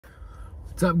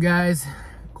What's up, guys?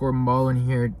 Korbin Baldwin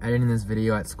here, editing this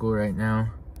video at school right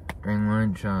now during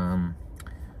lunch.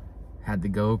 Had the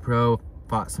GoPro,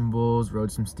 fought some bulls,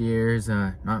 rode some steers.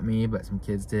 Not me, but some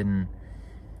kids did, and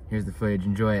here's the footage.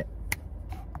 Enjoy it.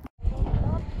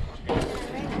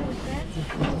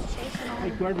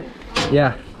 Hey, Korbin.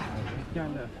 Yeah.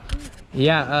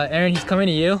 Yeah, Aaron, he's coming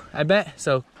to you, I bet.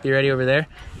 So be ready over there.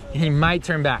 He might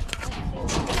turn back.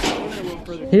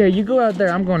 Here, you go out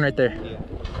there. I'm going right there.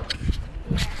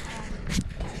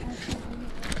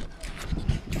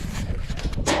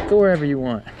 Go wherever you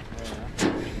want.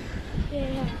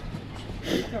 Yeah.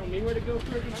 You telling me where to go,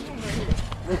 Korbin? I'm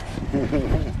going right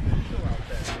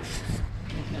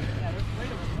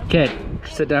here. Okay,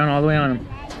 sit down all the way on him.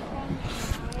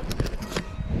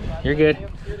 You're good.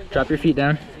 Drop your feet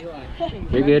down.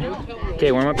 You're good.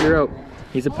 Okay, warm up your rope.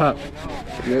 He's a pup.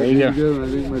 Yeah, there you go. Good. I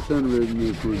think my son rode in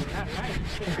this one.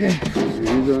 Okay.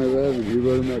 He's on 11. He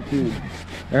rode him at 10.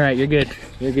 All right, you're good.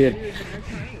 You're good.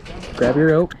 Grab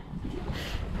your rope.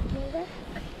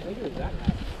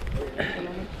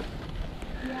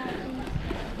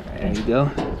 There you go.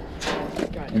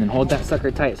 And then hold that sucker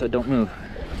tight so it don't move.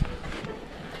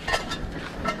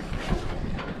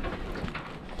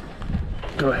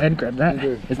 Go ahead, grab that.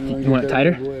 You want it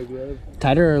tighter?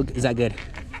 Tighter, or is that good?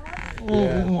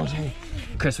 Yeah.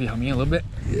 Chris, will you help me a little bit?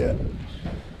 Yeah.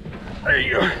 There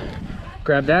you go.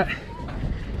 Grab that.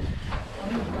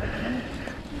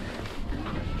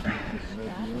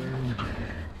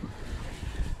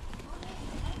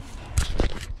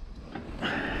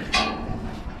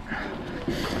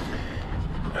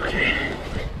 Okay.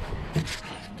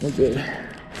 We're good. He's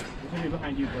gonna be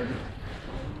behind you, Korbin.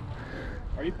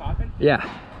 Are you popping? Yeah.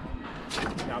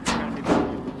 No, I'm gonna be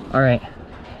behind you. All right.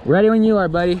 Ready when you are,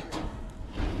 buddy.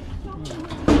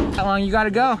 How long you gotta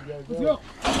go? Let's go.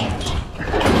 Right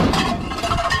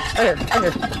here, right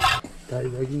here. Tight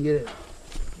as I can get it.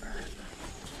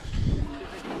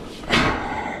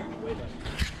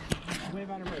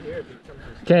 Wave on him right here if he comes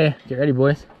to. Okay, get ready,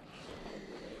 boys.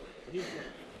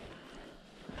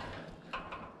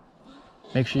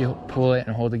 Make sure you pull it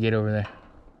and hold the gate over there.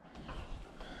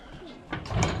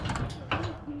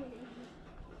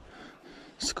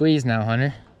 Squeeze now,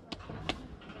 Hunter.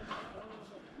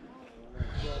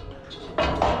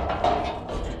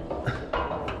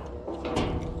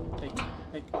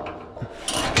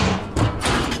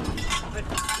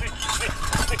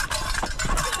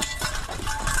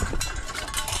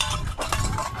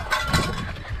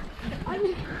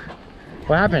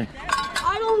 What happened?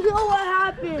 I don't know what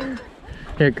happened.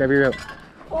 Here, grab your rope.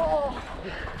 Oh,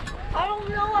 I don't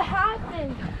know what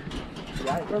happened.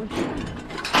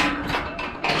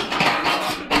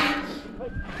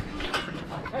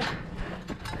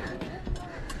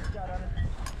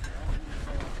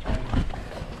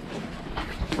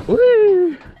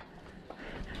 Woo!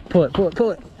 Pull it, pull it,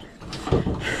 pull it.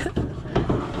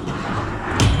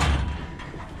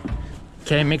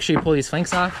 Okay, make sure you pull these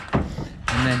flanks off,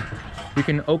 and then you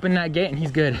can open that gate and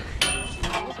he's good.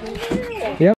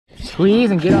 Yep. Squeeze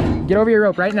and get up. Get over your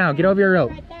rope right now. Get over your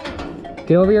rope.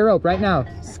 Get over your rope right now.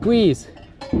 Squeeze.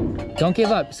 Don't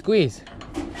give up. Squeeze.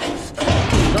 Go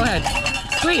ahead.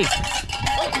 Squeeze.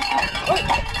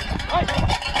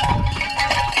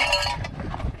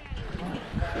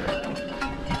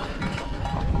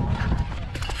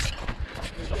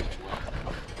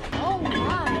 Oh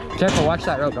my. Careful, watch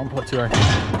that rope. Don't pull it too hard.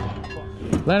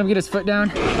 Let him get his foot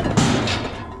down.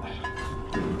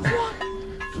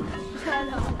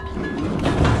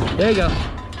 There you go.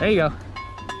 There you go.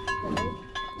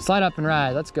 Slide up and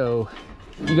ride. Let's go.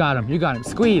 You got him. You got him.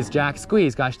 Squeeze, Jack.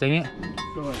 Squeeze. Gosh dang it.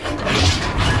 Go ahead.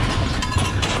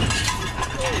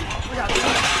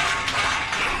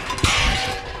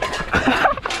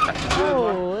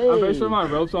 I'm pretty sure my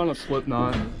rope's on a slip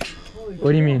knot.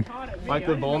 What do you mean? Like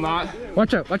the bull knot.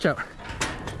 Watch out. Watch out.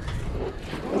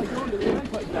 Look at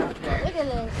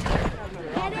this.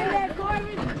 Get in there,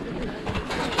 Korbin.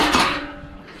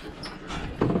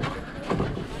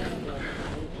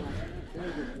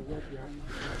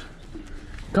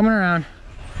 Coming around.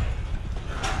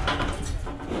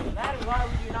 That is why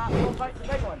we do not bull fight the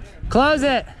big one. Close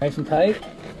it. Nice and tight.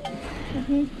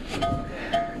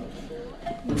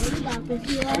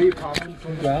 Are you popping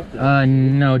from the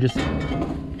No, just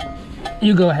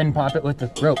you go ahead and pop it with the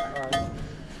rope.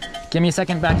 Give me a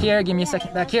second back here. Give me a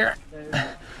second back here.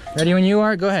 Ready when you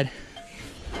are. Go ahead.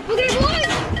 Okay, boys.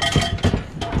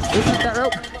 Loosen up that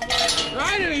rope.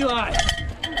 Right, Eli!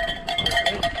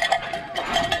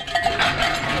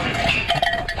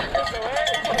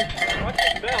 Watch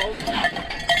the bells.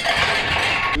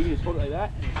 You can just hold it like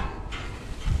that.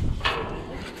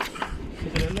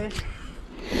 Stick it in there.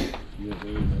 Yeah,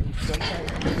 there you go.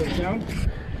 Down.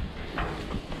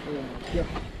 You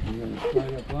gonna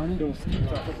slide up on it?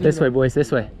 This way, boys.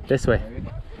 This way. This way.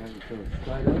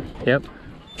 Slide up. Yep.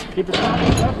 Keep your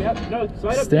pockets up. Yep. No,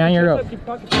 slide up. Stay on your rope. Keep your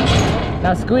pockets up.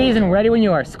 Now squeeze and ready when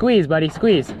you are. Squeeze, buddy.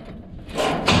 Squeeze.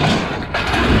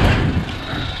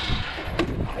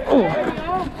 Oh.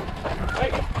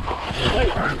 Wait.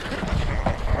 Wait.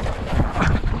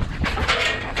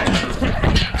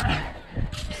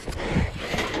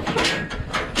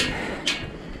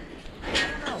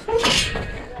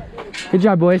 Good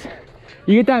job, boys.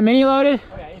 You get that mini loaded? Oh,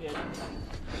 yeah, he did.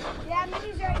 Yeah,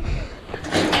 Minnie's right here.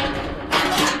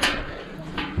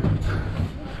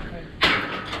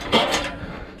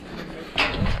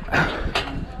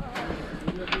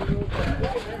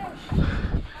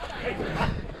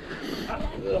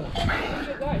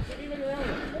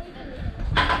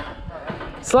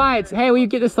 Slides. Hey, will you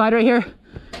get this slide right here?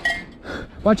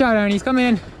 Watch out, Aaron. He's coming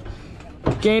in.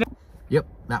 Gate. Yep,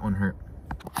 that one hurt.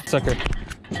 Sucker.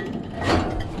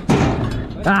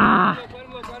 Ah!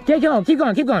 Keep going, keep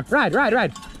going, keep going. Ride, ride,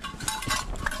 ride.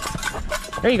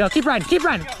 There you go. Keep riding, keep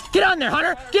riding. Get on there,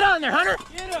 Hunter. Get on there, Hunter.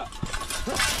 Get up.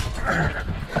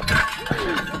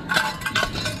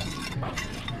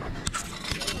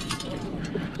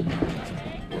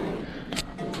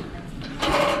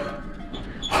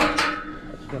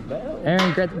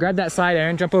 Aaron, grab that slide,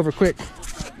 Aaron. Jump over quick.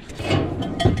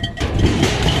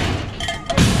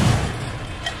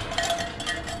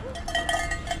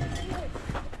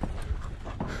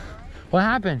 What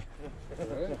happened?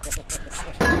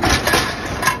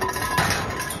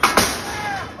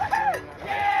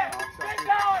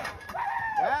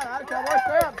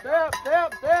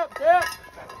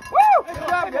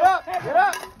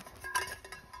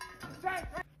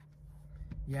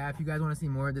 Yeah, if you guys want to see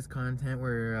more of this content,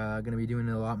 we're going to be doing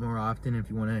it a lot more often. If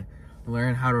you want to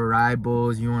learn how to ride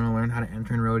bulls, you want to learn how to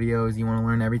enter in rodeos, you want to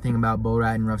learn everything about bull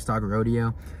riding, rough stock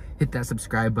rodeo, hit that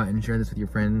subscribe button, share this with your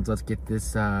friends. Let's get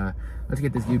this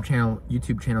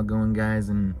YouTube channel going, guys,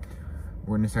 and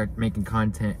we're going to start making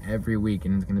content every week,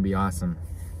 and it's going to be awesome.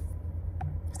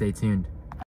 Stay tuned.